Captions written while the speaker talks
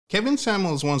Kevin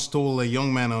Samuels once told a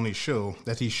young man on his show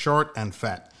that he's short and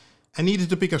fat and needed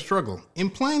to pick a struggle,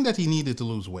 implying that he needed to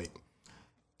lose weight.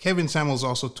 Kevin Samuels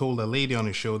also told a lady on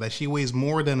his show that she weighs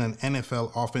more than an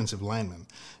NFL offensive lineman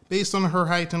based on her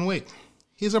height and weight.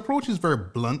 His approach is very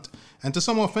blunt and to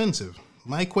some offensive.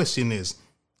 My question is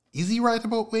he right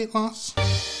about weight loss?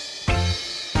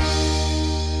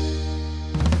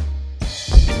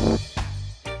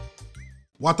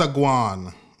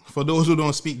 Watagwan. For those who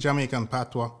don't speak Jamaican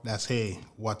patois, that's hey,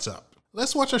 what's up?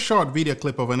 Let's watch a short video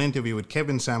clip of an interview with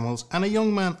Kevin Samuels and a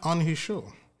young man on his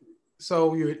show.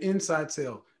 So you're an inside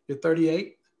sale. You're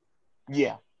 38?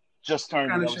 Yeah, just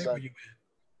turned. What kind of shape are you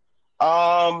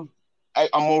in?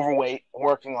 I'm overweight,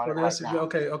 working on it right now.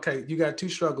 Okay. You got two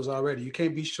struggles already. You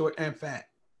can't be short and fat.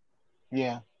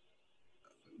 Yeah.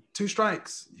 2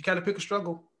 strikes. You got to pick a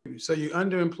struggle. So you're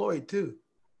underemployed too.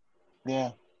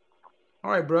 Yeah.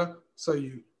 All right, bro.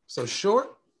 So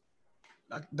short,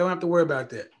 I don't have to worry about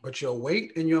that. But your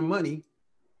weight and your money,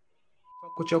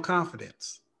 fuck with your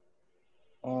confidence.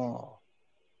 Oh.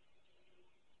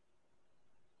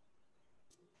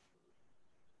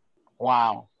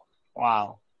 Wow.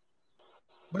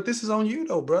 But this is on you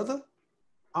though, brother.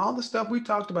 All the stuff we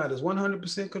talked about is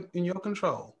 100% in your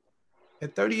control.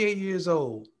 At 38 years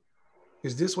old,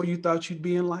 is this where you thought you'd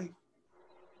be in life?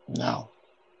 No.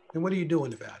 And what are you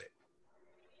doing about it?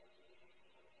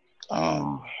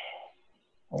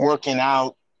 Working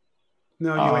out.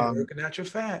 No, you ain't working out. You're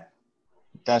fat.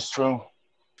 That's true.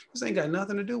 This ain't got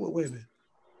nothing to do with women.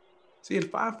 See, at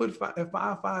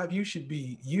 5'5", you should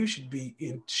be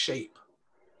in shape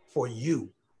for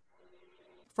you.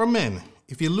 For men,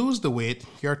 if you lose the weight,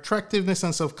 your attractiveness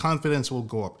and self-confidence will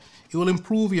go up. It will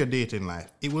improve your dating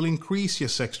life. It will increase your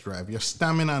sex drive, your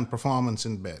stamina and performance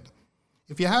in bed.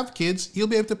 If you have kids, you'll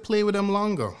be able to play with them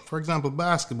longer. For example,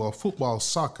 basketball, football,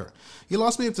 soccer. You'll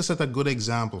also be able to set a good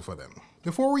example for them.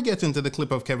 Before we get into the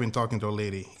clip of Kevin talking to a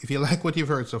lady, if you like what you've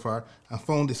heard so far and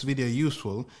found this video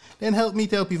useful, then help me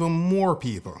help even more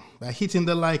people by hitting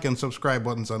the like and subscribe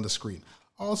buttons on the screen.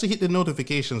 Also hit the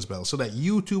notifications bell so that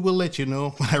YouTube will let you know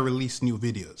when I release new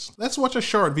videos. Let's watch a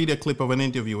short video clip of an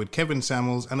interview with Kevin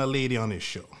Samuels and a lady on his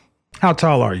show. How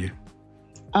tall are you?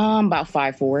 About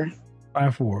 5'4".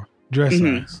 5'4". Dress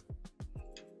size?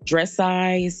 Dress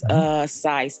size,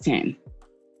 size 10.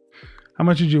 How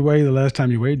much did you weigh the last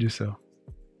time you weighed yourself?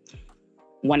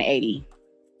 180.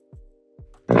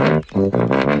 But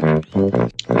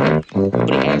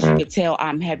as you could tell,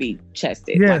 I'm heavy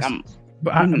chested. Yes, Like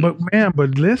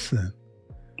but listen.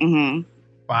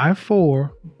 5'4",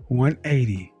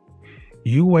 180.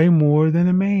 You weigh more than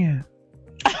a man.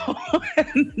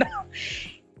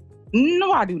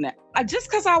 No, I do not. Just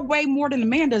because I weigh more than a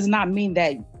man does not mean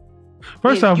that.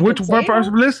 First off,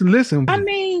 listen. I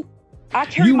mean, I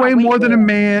carry you my weigh weight more than a well.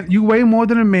 man. You weigh more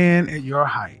than a man at your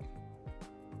height.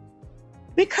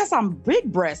 Because I'm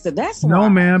big-breasted. That's why. No,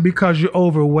 man, because you're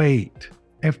overweight.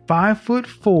 At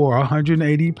 5'4",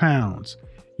 180 pounds,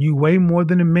 you weigh more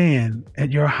than a man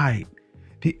at your height.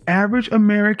 The average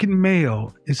American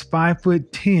male is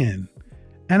 5'10"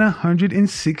 and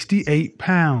 168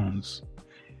 pounds.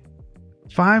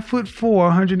 5'4",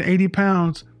 180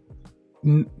 pounds.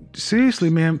 Seriously,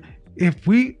 man, if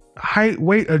we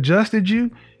weight adjusted you,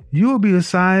 you will be the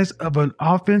size of an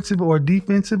offensive or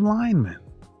defensive lineman.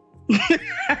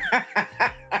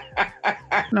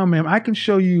 No, ma'am, I can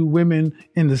show you women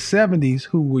in the 70s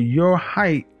who were your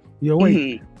height, your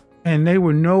weight, and they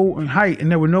were no height and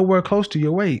they were nowhere close to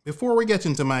your weight. Before we get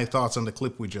into my thoughts on the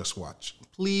clip we just watched,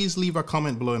 please leave a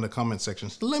comment below in the comment section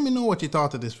to let me know what you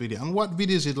thought of this video and what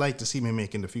videos you'd like to see me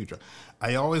make in the future.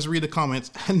 I always read the comments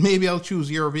and maybe I'll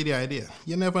choose your video idea.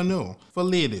 You never know. For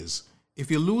ladies, if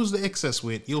you lose the excess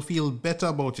weight, you'll feel better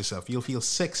about yourself. You'll feel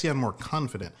sexy and more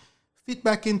confident. Fit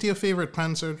back into your favorite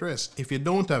pants or dress. If you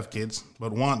don't have kids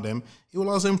but want them, it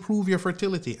will also improve your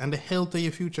fertility and the health of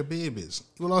your future babies.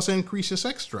 It will also increase your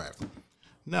sex drive.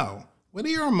 Now, whether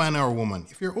you're a man or a woman,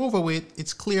 if you're overweight,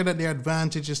 it's clear that there are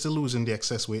advantages to losing the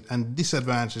excess weight and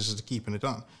disadvantages to keeping it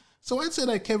on. So I'd say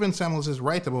that Kevin Samuels is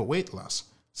right about weight loss.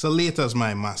 So later's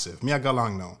my massive. Me I go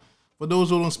long now. For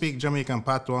those who don't speak Jamaican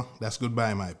patois, that's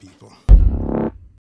goodbye, my people.